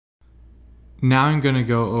Now I'm going to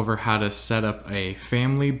go over how to set up a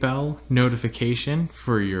family bell notification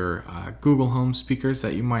for your Google Home speakers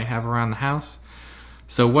that you might have around the house.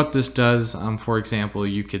 So what this does, for example,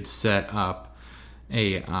 you could set up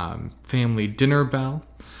a family dinner bell,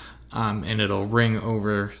 and it'll ring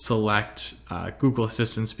over select Google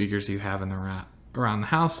Assistant speakers you have around the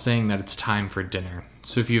house saying that it's time for dinner.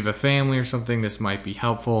 So if you have a family or something, this might be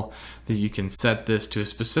helpful that you can set this to a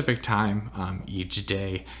specific time each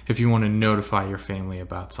day if you want to notify your family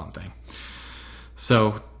about something.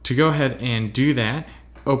 So to go ahead and do that,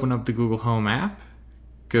 open up the Google Home app,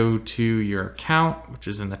 go to your account, which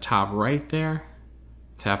is in the top right there,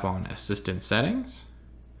 tap on Assistant Settings,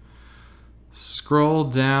 scroll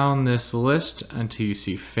down this list until you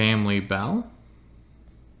see Family Bell.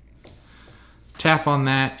 Tap on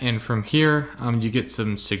that, and from here you get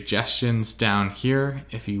some suggestions down here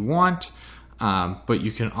if you want, but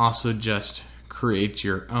you can also just create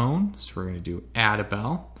your own. So we're going to do add a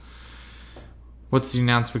bell. What's the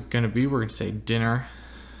announcement going to be? We're going to say dinner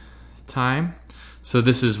time. So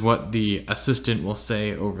this is what the assistant will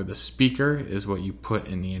say over the speaker, is what you put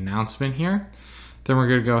in the announcement here. Then we're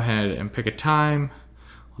going to go ahead and pick a time.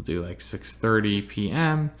 We'll do like 6:30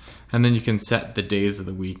 p.m. and then you can set the days of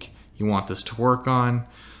the week you want this to work on.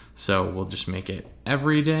 So we'll just make it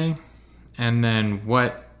every day. And then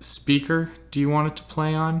what speaker do you want it to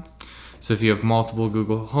play on? So if you have multiple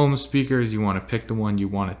Google Home speakers, you want to pick the one you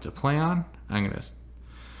want it to play on. I'm going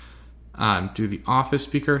to do the Office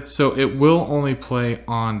speaker. So it will only play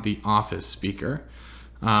on the Office speaker.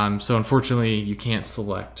 So unfortunately you can't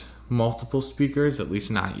select multiple speakers, at least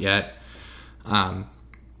not yet.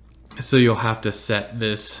 So you'll have to set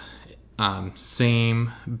this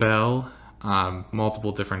same bell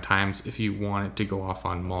multiple different times if you want it to go off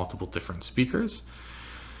on multiple different speakers.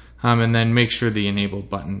 And then make sure the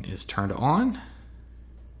enabled button is turned on,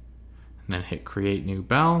 and then hit create new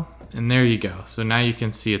bell, and there you go. So now you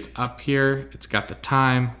can see it's up here, it's got the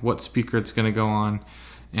time, what speaker it's going to go on,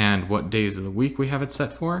 and what days of the week we have it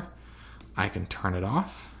set for. I can turn it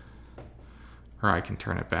off, or I can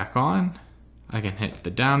turn it back on. I can hit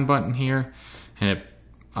the down button here, and it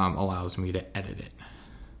allows me to edit it.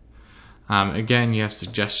 Again, you have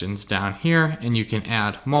suggestions down here, and you can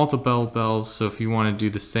add multiple bells. So if you want to do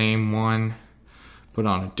the same one, but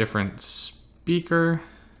on a different speaker,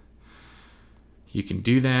 you can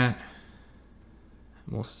do that.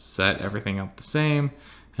 We'll set everything up the same,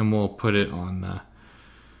 and we'll put it on the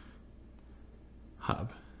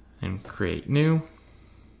hub and create new.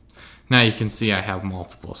 Now you can see I have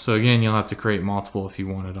multiple. So again, you'll have to create multiple if you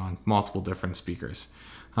want it on multiple different speakers.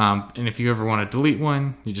 And if you ever want to delete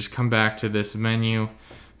one, you just come back to this menu,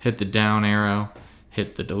 hit the down arrow,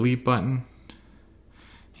 hit the delete button,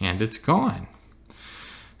 and it's gone.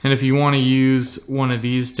 And if you want to use one of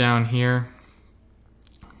these down here,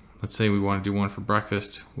 let's say we want to do one for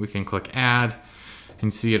breakfast, we can click add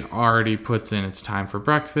and see it already puts in it's time for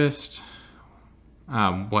breakfast.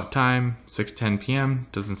 What time? 6:10 p.m.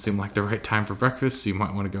 Doesn't seem like the right time for breakfast, so you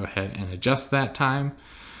might want to go ahead and adjust that time.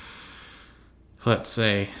 Let's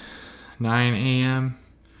say 9 a.m.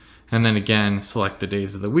 and then again select the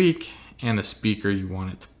days of the week and the speaker you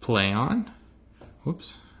want it to play on.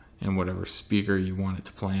 Whoops. And whatever speaker you want it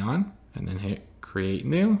to play on, and then hit create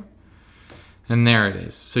new. And there it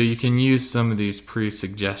is. So you can use some of these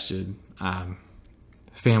pre-suggested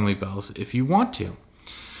family bells if you want to.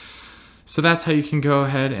 So that's how you can go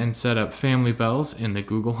ahead and set up family bells in the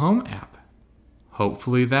Google Home app.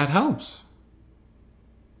 Hopefully that helps.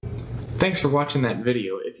 Thanks for watching that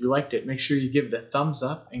video. If you liked it, make sure you give it a thumbs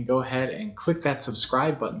up and go ahead and click that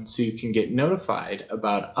subscribe button so you can get notified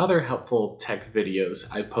about other helpful tech videos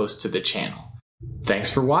I post to the channel.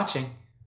 Thanks for watching.